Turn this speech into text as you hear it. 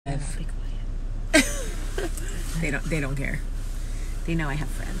They don't care. They know I have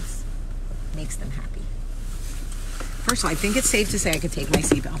friends. Makes them happy. First of all, I think it's safe to say I could take my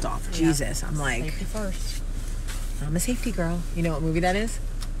seatbelt off. Yeah. Jesus, I'm like... Safety first. I'm a safety girl. You know what movie that is?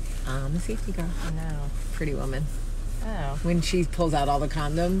 I'm a safety girl. No. Pretty Woman. Oh. When she pulls out all the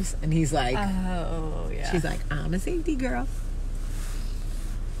condoms and he's like... Oh, yeah. She's like, I'm a safety girl.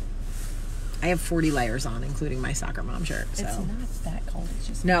 I have 40 layers on, including my soccer mom shirt. So. It's not that cold. It's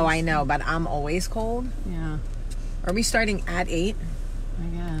just... No, I know, but I'm always cold. Yeah. Are we starting at 8? I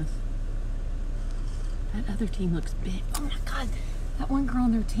guess. That other team looks big. Oh, my God. That one girl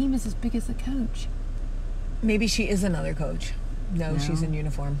on their team is as big as the coach. Maybe she is another coach. No, she's in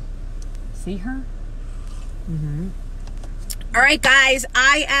uniform. See her? Mm-hmm. All right, guys.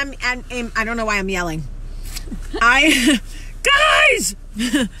 I am, and I don't know why I'm yelling. Guys!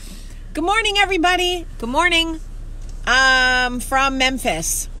 Good morning, everybody. Good morning. From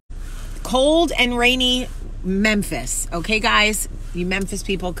Memphis. Cold and rainy Memphis. Okay, guys? You Memphis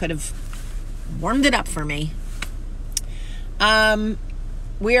people could have warmed it up for me.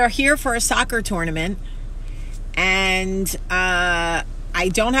 We are here for a soccer tournament. And I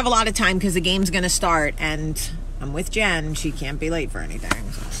don't have a lot of time because the game's going to start. And I'm with Jen. She can't be late for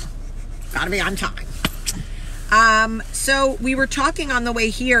anything. So got to be on time. So we were talking on the way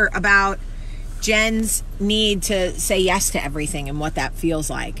here about Jen's need to say yes to everything and what that feels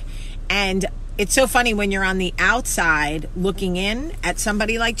like. And it's so funny when you're on the outside looking in at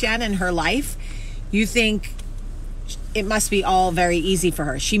somebody like Jen and her life, you think it must be all very easy for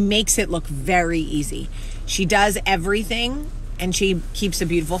her. She makes it look very easy. She does everything and she keeps a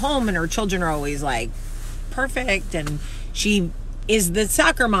beautiful home and her children are always like perfect. And she is the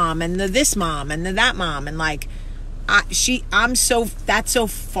soccer mom and the this mom and the that mom. And like, that's so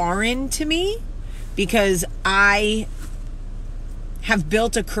foreign to me because I have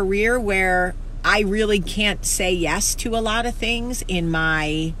built a career where I really can't say yes to a lot of things in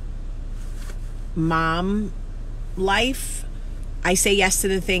my mom life. I say yes to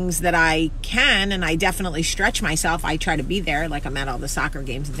the things that I can, and I definitely stretch myself. I try to be there, like I'm at all the soccer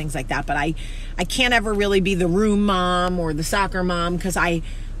games and things like that, but I can't ever really be the room mom or the soccer mom because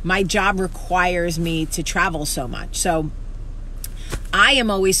my job requires me to travel so much. So I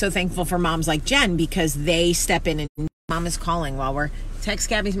am always so thankful for moms like Jen because they step in and mom is calling while we're text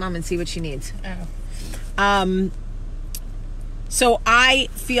Gabby's mom and see what she needs. Oh. So I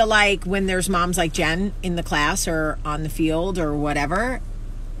feel like when there's moms like Jen in the class or on the field or whatever,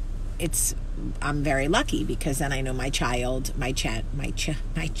 I'm very lucky because then I know my children's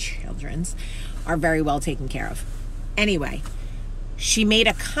are very well taken care of. Anyway, she made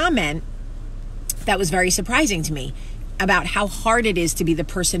a comment that was very surprising to me about how hard it is to be the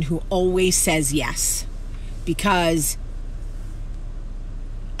person who always says yes because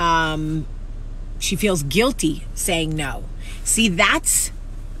she feels guilty saying no. See, that's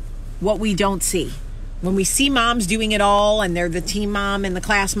what we don't see. When we see moms doing it all and they're the team mom and the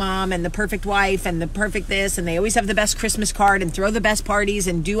class mom and the perfect wife and the perfect this and they always have the best Christmas card and throw the best parties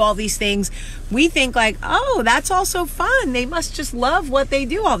and do all these things, we think like, oh, that's all so fun. They must just love what they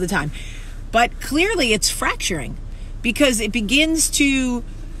do all the time. But clearly it's fracturing because it begins to,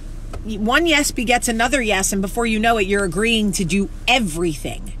 one yes begets another yes, and before you know it, you're agreeing to do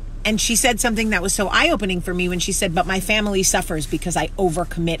everything. And she said something that was so eye-opening for me when she said, but my family suffers because I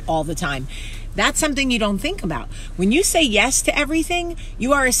overcommit all the time. That's something you don't think about. When you say yes to everything,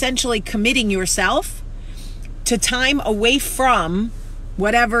 you are essentially committing yourself to time away from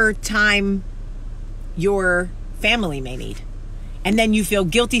whatever time your family may need. And then you feel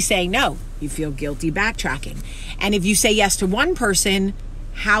guilty saying no. You feel guilty backtracking. And if you say yes to one person,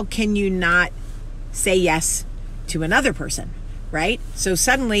 how can you not say yes to another person? Right? So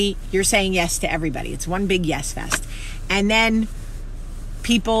suddenly you're saying yes to everybody. It's one big yes fest. And then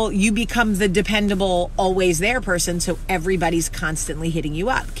you become the dependable, always there person. So everybody's constantly hitting you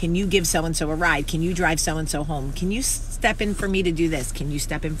up. Can you give so-and-so a ride? Can you drive so-and-so home? Can you step in for me to do this? Can you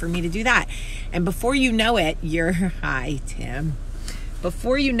step in for me to do that? And before you know it, hi, Tim.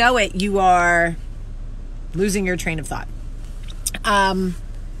 Before you know it, you are losing your train of thought.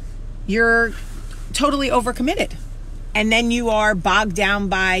 You're totally overcommitted. And then you are bogged down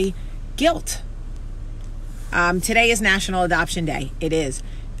by guilt. Today is National Adoption Day. It is.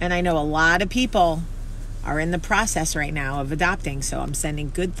 And I know a lot of people are in the process right now of adopting. So I'm sending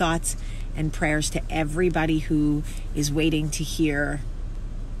good thoughts and prayers to everybody who is waiting to hear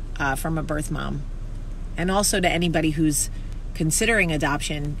from a birth mom. And also to anybody who's considering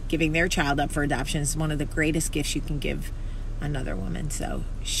adoption. Giving their child up for adoption is one of the greatest gifts you can give another woman. So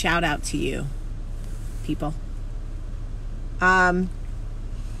shout out to you, people. I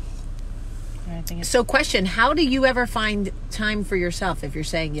I think it's... So question, how do you ever find time for yourself if you're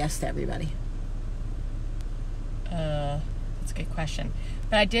saying yes to everybody? That's a good question.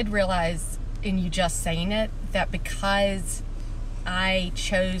 But I did realize in you just saying it that because I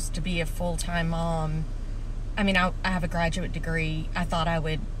chose to be a full-time mom, I mean, I have a graduate degree. I thought I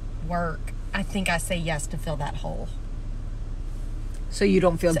would work. I think I say yes to fill that hole. So you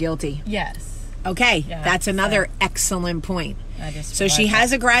don't feel guilty? Yes. Okay, Yeah, that's another excellent point. So she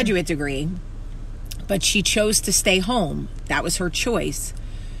has a graduate degree, but she chose to stay home. That was her choice.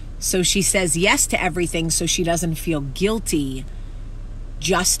 So she says yes to everything so she doesn't feel guilty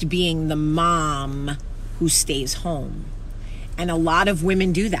just being the mom who stays home. And a lot of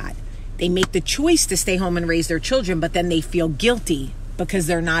women do that. They make the choice to stay home and raise their children, but then they feel guilty because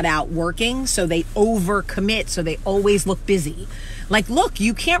they're not out working, so they overcommit, so they always look busy. Like, look,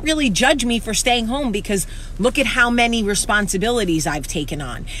 you can't really judge me for staying home because look at how many responsibilities I've taken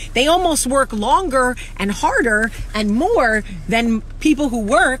on. They almost work longer and harder and more than people who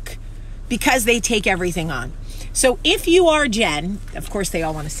work because they take everything on. So if you are Jen, of course they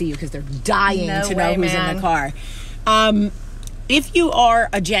all want to see you because they're dying to know who's in the car. If you are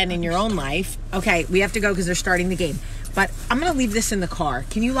a Jen in your own life, okay, we have to go because they're starting the game. But I'm going to leave this in the car.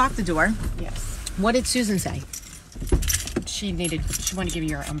 Can you lock the door? Yes. What did Susan say? She wanted to give you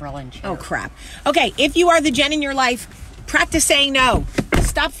your umbrella and chair. Oh, crap. Okay, if you are the Jen in your life, practice saying no.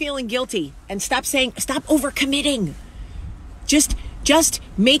 Stop feeling guilty and stop overcommitting. Just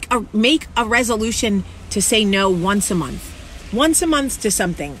make a resolution to say no once a month. Once a month to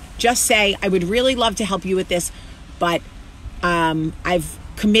something. Just say, I would really love to help you with this, but I've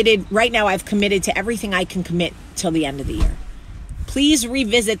committed to everything I can commit till the end of the year. Please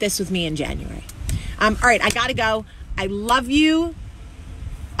revisit this with me in January. All right, I gotta go. I love you.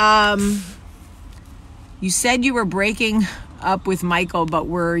 You said you were breaking up with Michael, but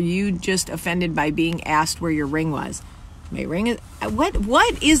were you just offended by being asked where your ring was? My ring is...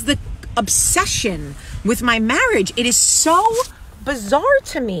 What is the obsession with my marriage? It is so bizarre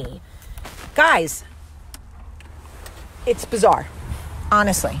to me. Guys, it's bizarre.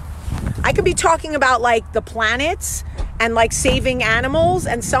 Honestly. I could be talking about like the planets and like saving animals,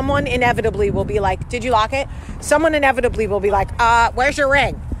 and someone inevitably will be like, did you lock it? Someone inevitably will be like, where's your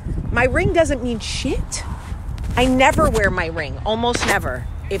ring? My ring doesn't mean shit. I never wear my ring. Almost never.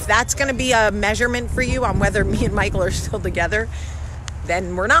 If that's going to be a measurement for you on whether me and Michael are still together,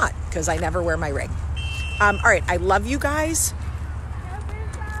 then we're not, because I never wear my ring. All right. I love you guys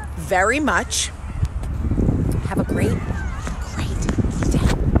very much. Have a great day.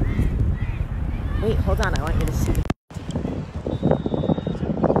 Wait, hold on. I want you to see the